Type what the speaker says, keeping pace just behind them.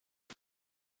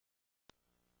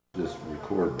Just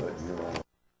record button here on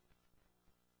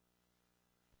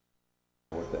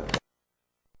what that.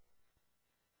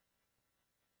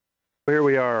 Here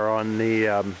we are on the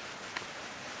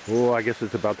I guess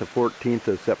it's about the 14th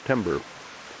of September.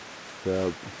 It's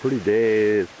a pretty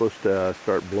day. It's supposed to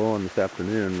start blowing this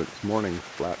afternoon, but this morning's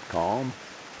flat calm.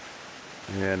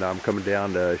 And I'm coming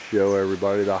down to show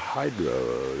everybody the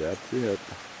hydro. That's it.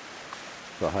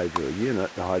 The hydro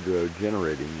unit, the hydro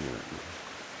generating unit.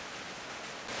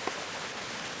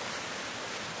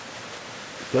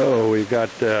 So we've got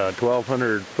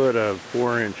 1,200 foot of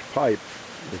 4-inch pipe.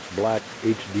 It's black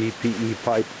HDPE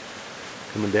pipe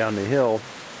coming down the hill.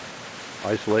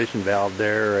 Isolation valve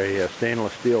there, a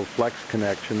stainless steel flex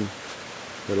connection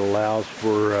that allows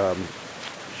for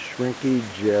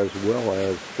shrinkage as well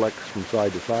as flex from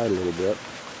side to side a little bit.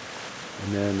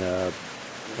 And then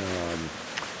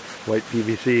white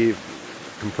PVC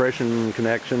compression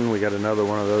connection. We got another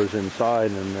one of those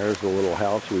inside, and there's the little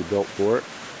house we built for it.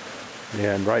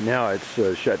 And right now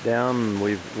it's shut down.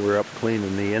 We're up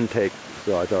cleaning the intake,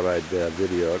 so I thought I'd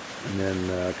video it. And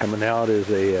then coming out is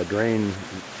a drain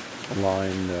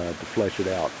line to flush it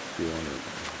out if you want it.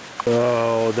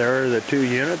 So there are the two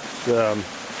units.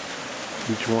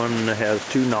 Each one has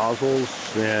two nozzles,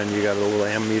 and you got a little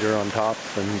ammeter on top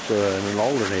and an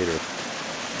alternator.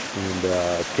 And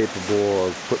it's capable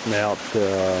of putting out,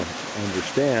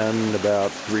 understand,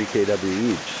 about 3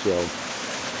 kW each. So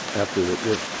after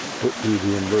it's put through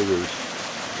the inverters,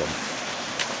 so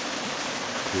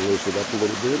close it up a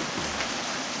little bit.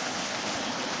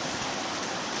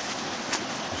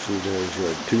 You see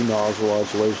there's two nozzle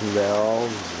isolation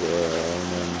valves, and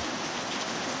then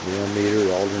the ammeter,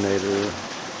 the alternator.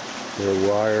 They're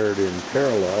wired in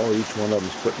parallel. Each one of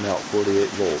them's putting out 48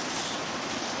 volts.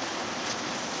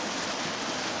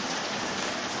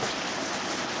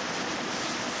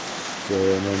 So,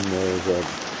 and then there's the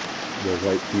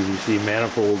white PVC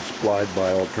manifold supplied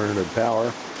by alternative power.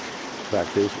 In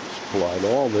fact, they supplied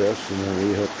all this, and then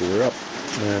we hooked her up.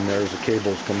 And there's the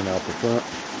cables coming out the front,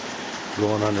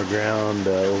 going underground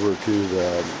over to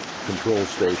the control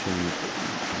station,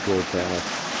 control panel.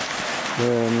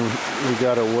 And we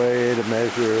got a way to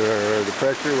measure the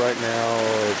pressure. Right now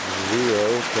it's 0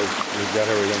 because we've got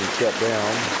everything shut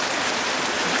down.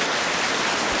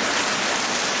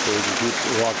 So we can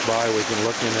walk by, we can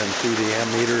look in and see the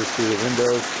ammeters through the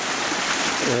windows,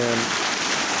 and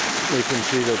we can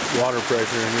see the water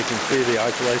pressure, and you can see the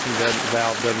isolation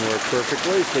valve doesn't work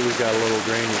perfectly, so we've got a little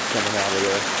drainage coming out of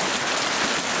there.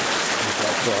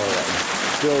 That's our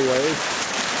spillway,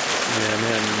 and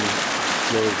then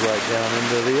goes right down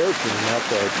into the ocean, and that's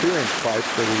our 2-inch pipe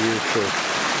that we use for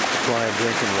supplying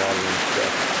drinking water and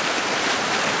stuff.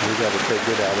 We got to take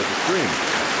it out of the stream.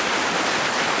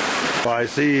 Well, I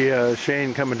see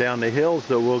Shane coming down the hill,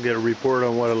 so we'll get a report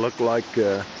on what it looked like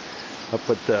up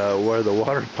at where the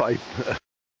water pipe,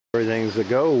 everything's a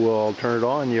go. We'll turn it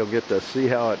on. You'll get to see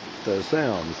how it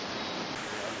sounds.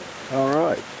 All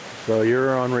right, so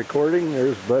you're on recording.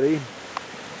 There's Buddy.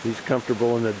 He's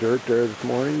comfortable in the dirt there this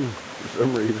morning for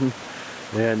some reason.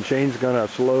 And Shane's going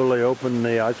to slowly open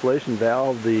the isolation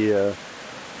valve. The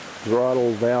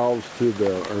throttle valves to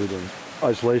the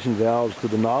isolation valves to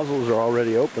the nozzles are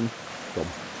already open.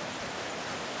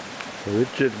 So it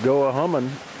should go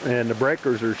a-humming, and the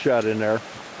breakers are shut in there.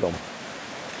 So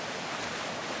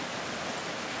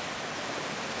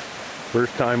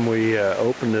first time we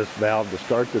opened this valve to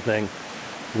start the thing,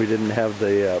 we didn't have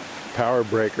the power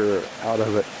breaker out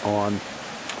of it on,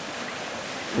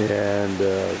 and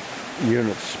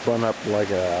units spun up like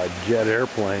a jet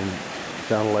airplane.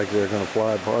 Sounded like they're going to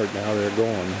fly apart. Now they're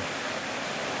going.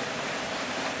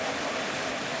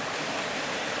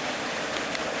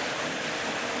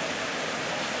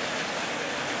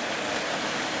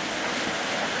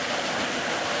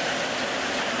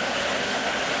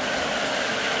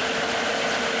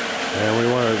 And we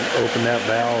want to open that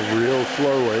valve real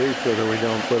slowly so that we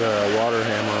don't put a water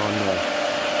hammer on the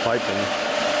piping.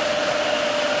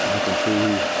 You can see,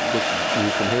 you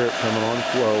can hear it coming on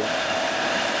slow.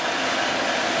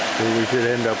 So we should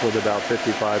end up with about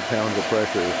 55 pounds of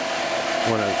pressure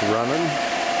when it's running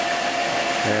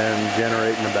and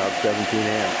generating about 17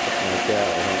 amps, something like that,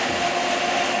 I think,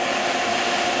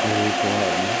 in each one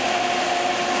of them.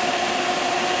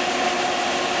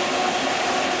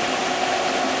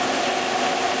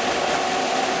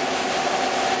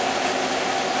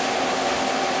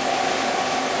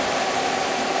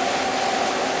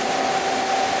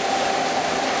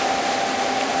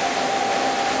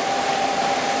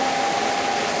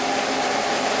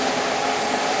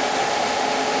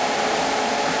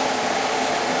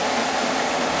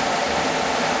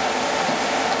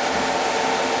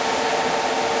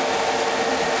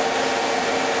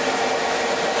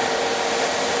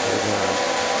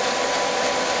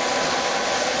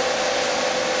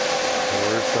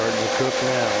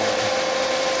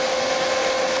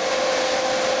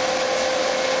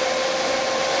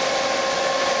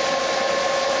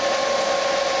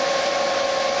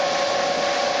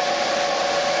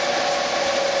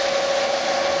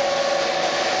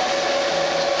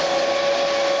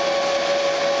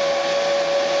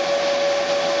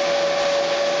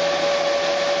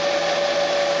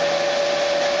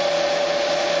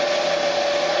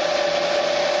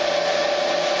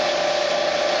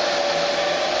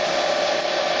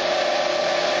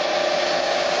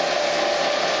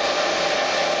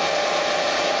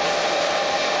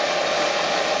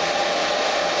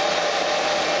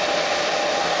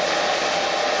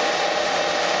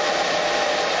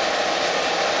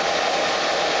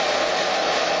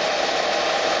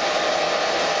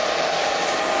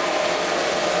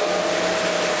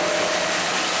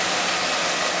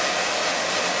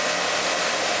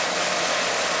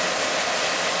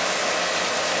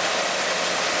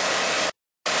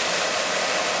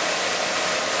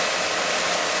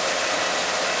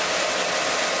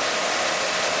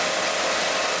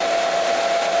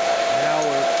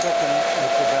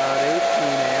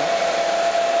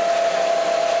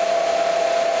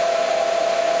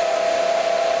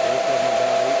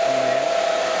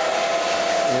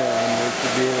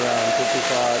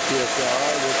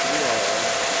 PSI, which we are.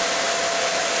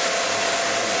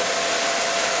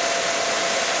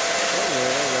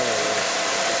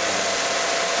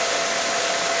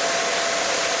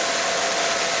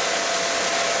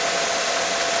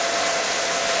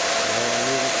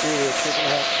 We're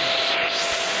picking up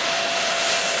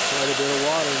quite a bit of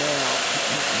water now.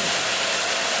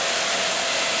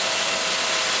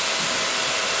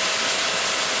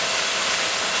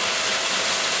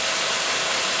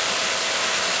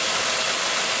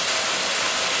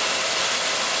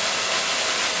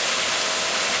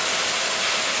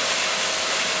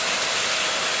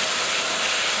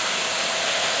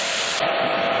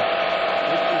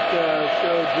 This is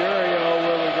show Jerry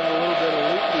where we got a little bit of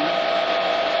leakage.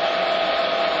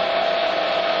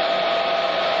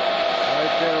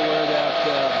 Right there where that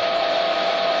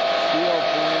steel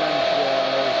flange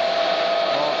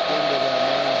off into the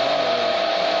main bottle.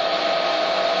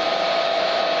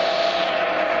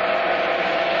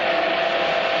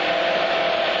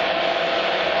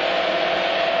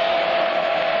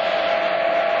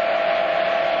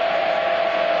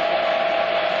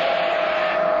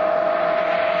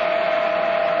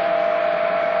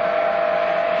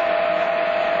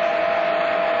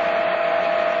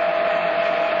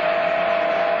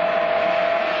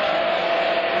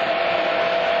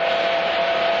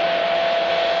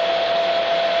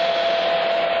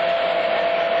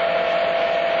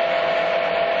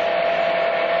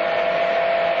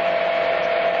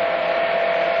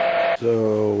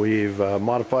 So we've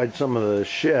modified some of the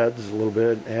sheds a little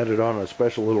bit, added on a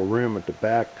special little room at the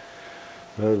back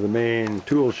of the main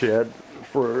tool shed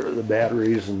for the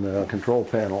batteries and the control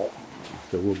panel.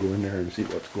 So we'll go in there and see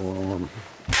what's going on.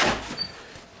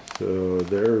 So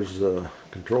there's the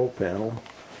control panel.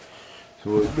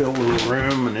 So we built a little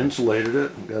room and insulated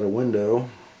it. Got a window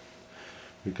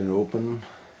we can open.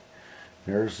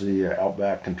 There's the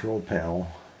outback control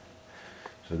panel.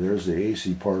 So there's the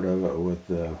AC part of it with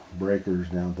the breakers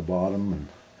down at the bottom and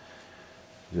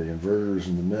the inverters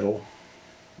in the middle,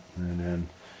 and then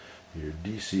your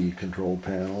DC control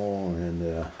panel and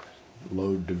the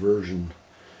load diversion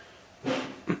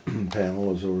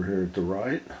panel is over here at the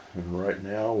right. And right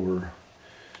now we're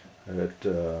at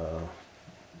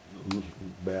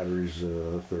batteries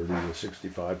 30 to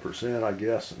 65%, I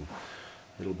guess, and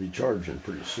it'll be charging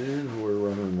pretty soon. We're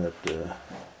running at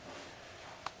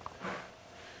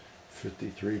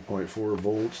 53.4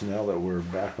 volts now that we're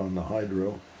back on the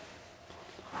hydro.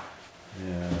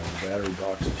 And the battery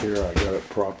box is here. I got it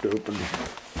propped open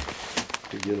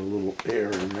to get a little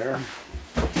air in there.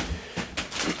 There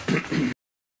you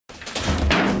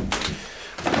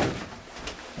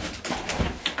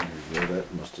go. That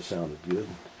must have sounded good.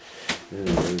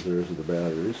 Anyways, there's the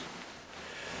batteries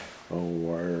all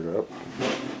wired up.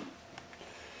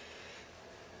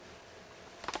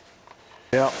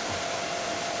 Yep.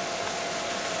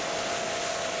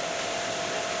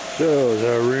 So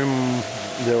the room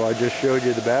that I just showed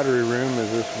you, the battery room,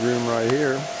 is this room right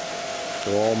here.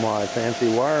 So all my fancy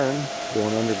wiring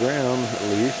going underground, at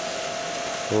least,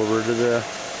 over to the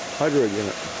hydro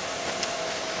unit.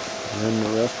 And then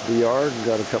the rest of the yard,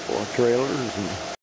 got a couple of trailers and